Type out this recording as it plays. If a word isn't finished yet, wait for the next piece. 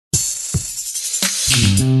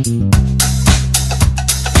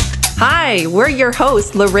Hi, we're your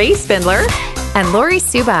hosts, Lorraine Spindler and Lori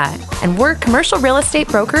Suba, and we're commercial real estate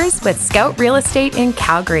brokers with Scout Real Estate in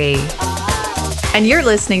Calgary. And you're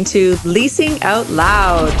listening to Leasing Out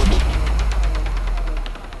Loud.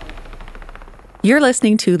 You're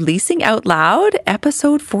listening to Leasing Out Loud,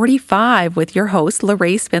 episode 45, with your hosts,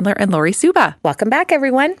 Lorraine Spindler and Lori Suba. Welcome back,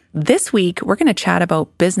 everyone. This week, we're going to chat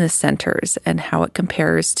about business centers and how it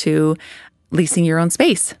compares to leasing your own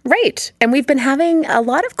space. Right. And we've been having a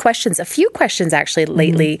lot of questions, a few questions actually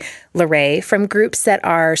lately, Lorraine, from groups that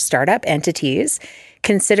are startup entities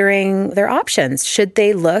considering their options. Should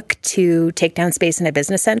they look to take down space in a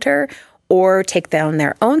business center or take down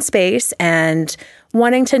their own space, and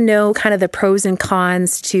wanting to know kind of the pros and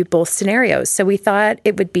cons to both scenarios. So we thought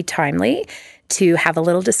it would be timely to have a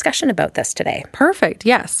little discussion about this today. Perfect.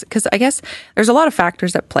 Yes. Because I guess there's a lot of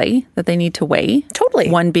factors at play that they need to weigh. Totally.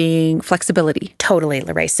 One being flexibility. Totally,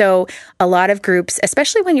 Lorraine. So a lot of groups,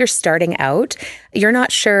 especially when you're starting out, you're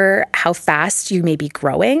not sure how fast you may be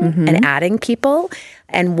growing and adding people,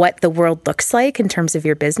 and what the world looks like in terms of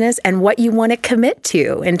your business and what you want to commit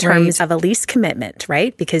to in terms of a lease commitment,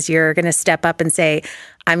 right? Because you're going to step up and say,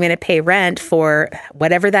 I'm going to pay rent for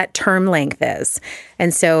whatever that term length is.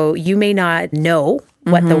 And so you may not know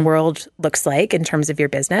what the world looks like in terms of your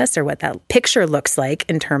business, or what that picture looks like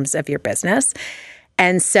in terms of your business.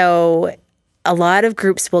 And so a lot of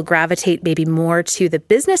groups will gravitate maybe more to the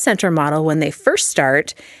business center model when they first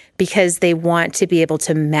start, because they want to be able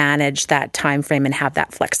to manage that time frame and have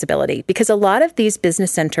that flexibility. Because a lot of these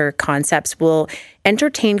business center concepts will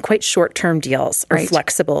entertain quite short-term deals or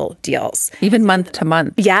flexible deals. Even month to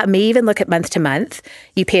month. Yeah, may even look at month to month.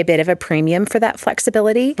 You pay a bit of a premium for that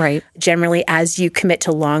flexibility. Right. Generally, as you commit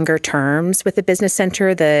to longer terms with the business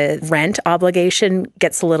center, the rent obligation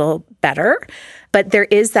gets a little better. But there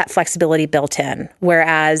is that flexibility built in.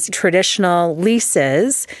 Whereas traditional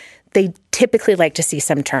leases, they typically like to see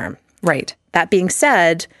some term. Right. That being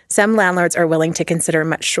said, some landlords are willing to consider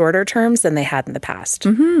much shorter terms than they had in the past,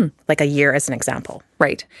 like a year as an example.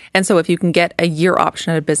 Right. And so if you can get a year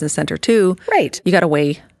option at a business center too, you got to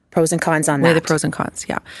weigh pros and cons on that. Weigh the pros and cons,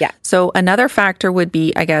 yeah. Yeah. So another factor would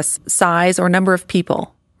be, I guess, size or number of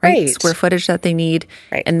people, right? Square footage that they need,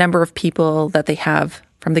 and number of people that they have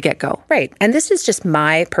from the get-go. Right. And this is just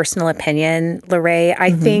my personal opinion, Lorraine.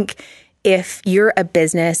 I think if you're a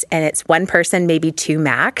business and it's one person, maybe two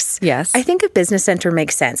max, I think a business center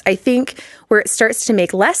makes sense. I think where it starts to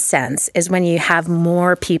make less sense is when you have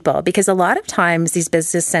more people, because a lot of times these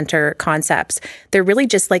business center concepts, they're really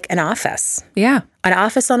just like an office. Yeah. An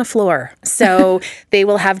office on a floor. So they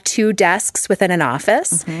will have 2 desks within an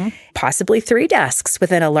office, possibly 3 desks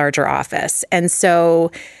within a larger office. And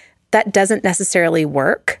so that doesn't necessarily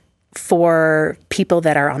work for people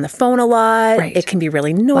that are on the phone a lot. It can be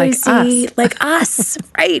really noisy. Like us.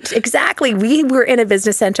 Right, exactly. We were in a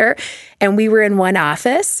business center and we were in one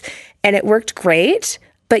office and it worked great.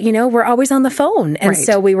 But, you know, we're always on the phone. And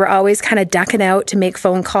so we were always kind of ducking out to make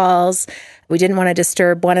phone calls. We didn't want to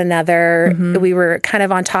disturb one another. We were kind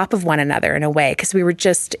of on top of one another in a way, because we were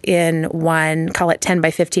just in one, call it 10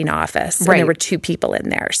 by 15 office. And there were 2 people in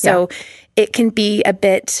there. So it can be a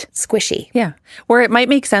bit squishy. Yeah. Where it might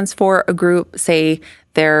make sense for a group, say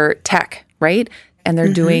they're tech, right? And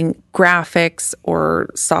they're doing graphics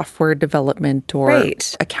or software development or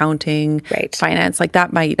accounting, finance. Like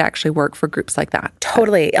that might actually work for groups like that.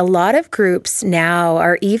 Totally. A lot of groups now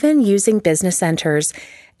are even using business centers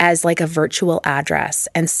as like a virtual address.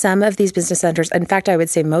 And some of these business centers, in fact, I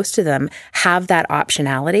would say most of them have that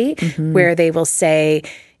optionality where they will say,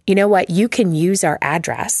 you know what, you can use our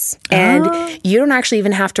address and you don't actually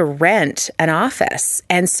even have to rent an office.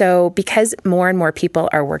 And so because more and more people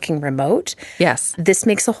are working remote, this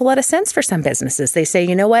makes a whole lot of sense for some businesses. They say,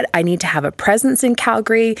 you know what, I need to have a presence in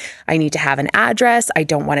Calgary. I need to have an address. I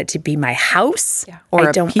don't want it to be my house. Or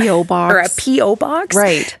a P.O. box. Or a P.O. box.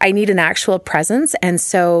 Right. I need an actual presence. And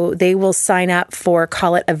so they will sign up for,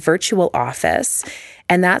 call it a virtual office.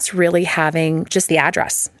 And that's really having just the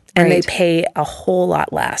address. And they pay a whole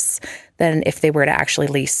lot less than if they were to actually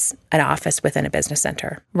lease an office within a business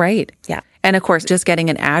center. Right. Yeah. And of course, just getting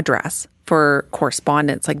an address for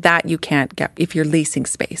correspondence like that, you can't get if you're leasing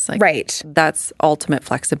space. Like that's ultimate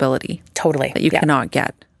flexibility. Totally. That you cannot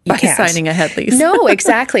get by signing a head lease. No,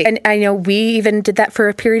 exactly. And I know we even did that for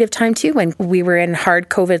a period of time too, when we were in hard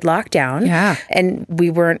COVID lockdown and we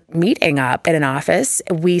weren't meeting up in an office.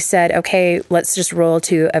 We said, okay, let's just roll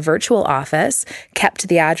to a virtual office, kept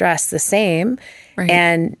the address the same.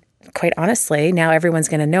 And quite honestly, now everyone's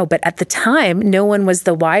going to know. But at the time, no one was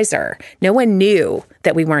the wiser. No one knew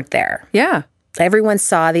that we weren't there. Yeah. Everyone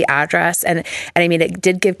saw the address. And I mean, it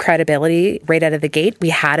did give credibility right out of the gate. We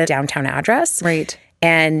had a downtown address. Right.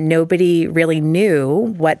 And nobody really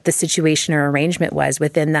knew what the situation or arrangement was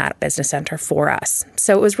within that business center for us.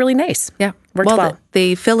 So it was really nice. Yeah. Worked well.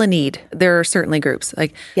 They fill a need. There are certainly groups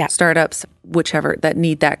like startups, whichever, that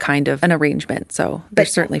need that kind of an arrangement. So they're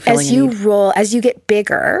certainly filling a need. As you get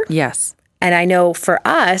bigger. Yes. And I know for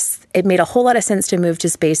us, it made a whole lot of sense to move to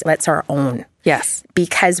space that's our own. Yes.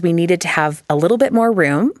 Because we needed to have a little bit more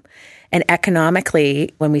room. And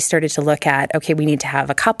economically, when we started to look at, okay, we need to have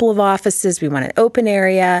a couple of offices, we want an open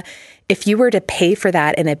area. If you were to pay for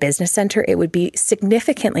that in a business center, it would be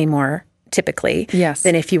significantly more typically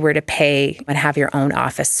than if you were to pay and have your own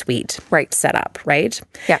office suite set up, right?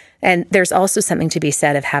 Yeah. And there's also something to be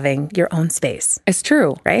said of having your own space. It's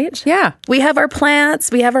true. Right? Yeah. We have our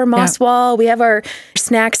plants, we have our moss wall, we have our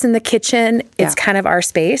snacks in the kitchen. It's kind of our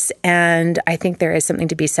space. And I think there is something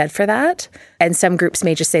to be said for that. And some groups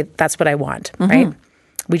may just say, that's what I want, right?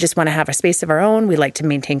 We just want to have a space of our own. We like to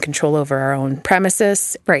maintain control over our own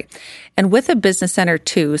premises. Right. And with a business center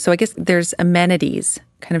too, so I guess there's amenities,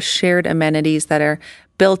 kind of shared amenities that are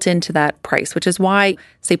built into that price, which is why,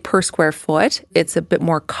 say, per square foot, it's a bit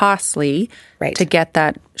more costly to get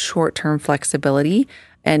that short-term flexibility.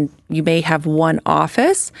 And you may have one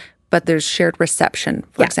office, but there's shared reception,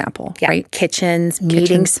 for example, right? Kitchens,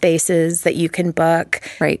 meeting spaces that you can book.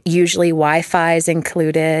 Right. Usually Wi-Fi is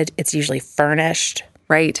included. It's usually furnished.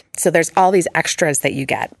 Right. So there's all these extras that you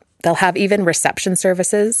get. They'll have even reception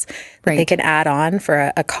services that they can add on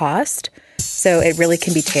for a cost. So it really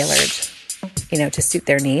can be tailored, to suit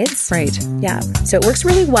their needs. Right. Yeah. So it works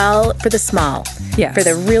really well for the small. Yes. For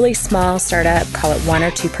the really small startup, call it 1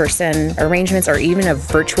 or 2 person arrangements or even a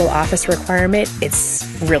virtual office requirement, it's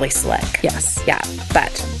really slick. Yes. Yeah.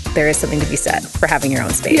 But there is something to be said for having your own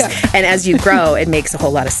space. Yeah. And as you grow, it makes a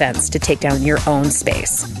whole lot of sense to take down your own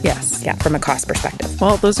space. Yes. Yeah, from a cost perspective.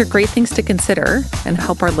 Well, those are great things to consider and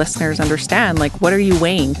help our listeners understand, like, what are you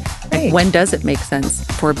weighing? Like, when does it make sense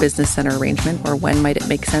for a business center arrangement, or when might it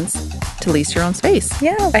make sense to lease your own space?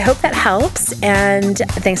 Yeah, I hope that helps. And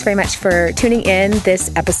thanks very much for tuning in this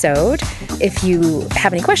episode. If you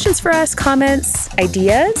have any questions for us, comments,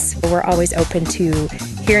 ideas, we're always open to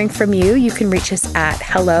hearing from you. You can reach us at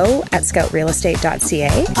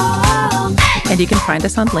hello@scoutrealestate.ca. And you can find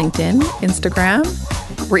us on LinkedIn, Instagram.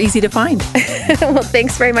 We're easy to find. Well,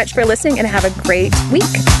 thanks very much for listening and have a great week.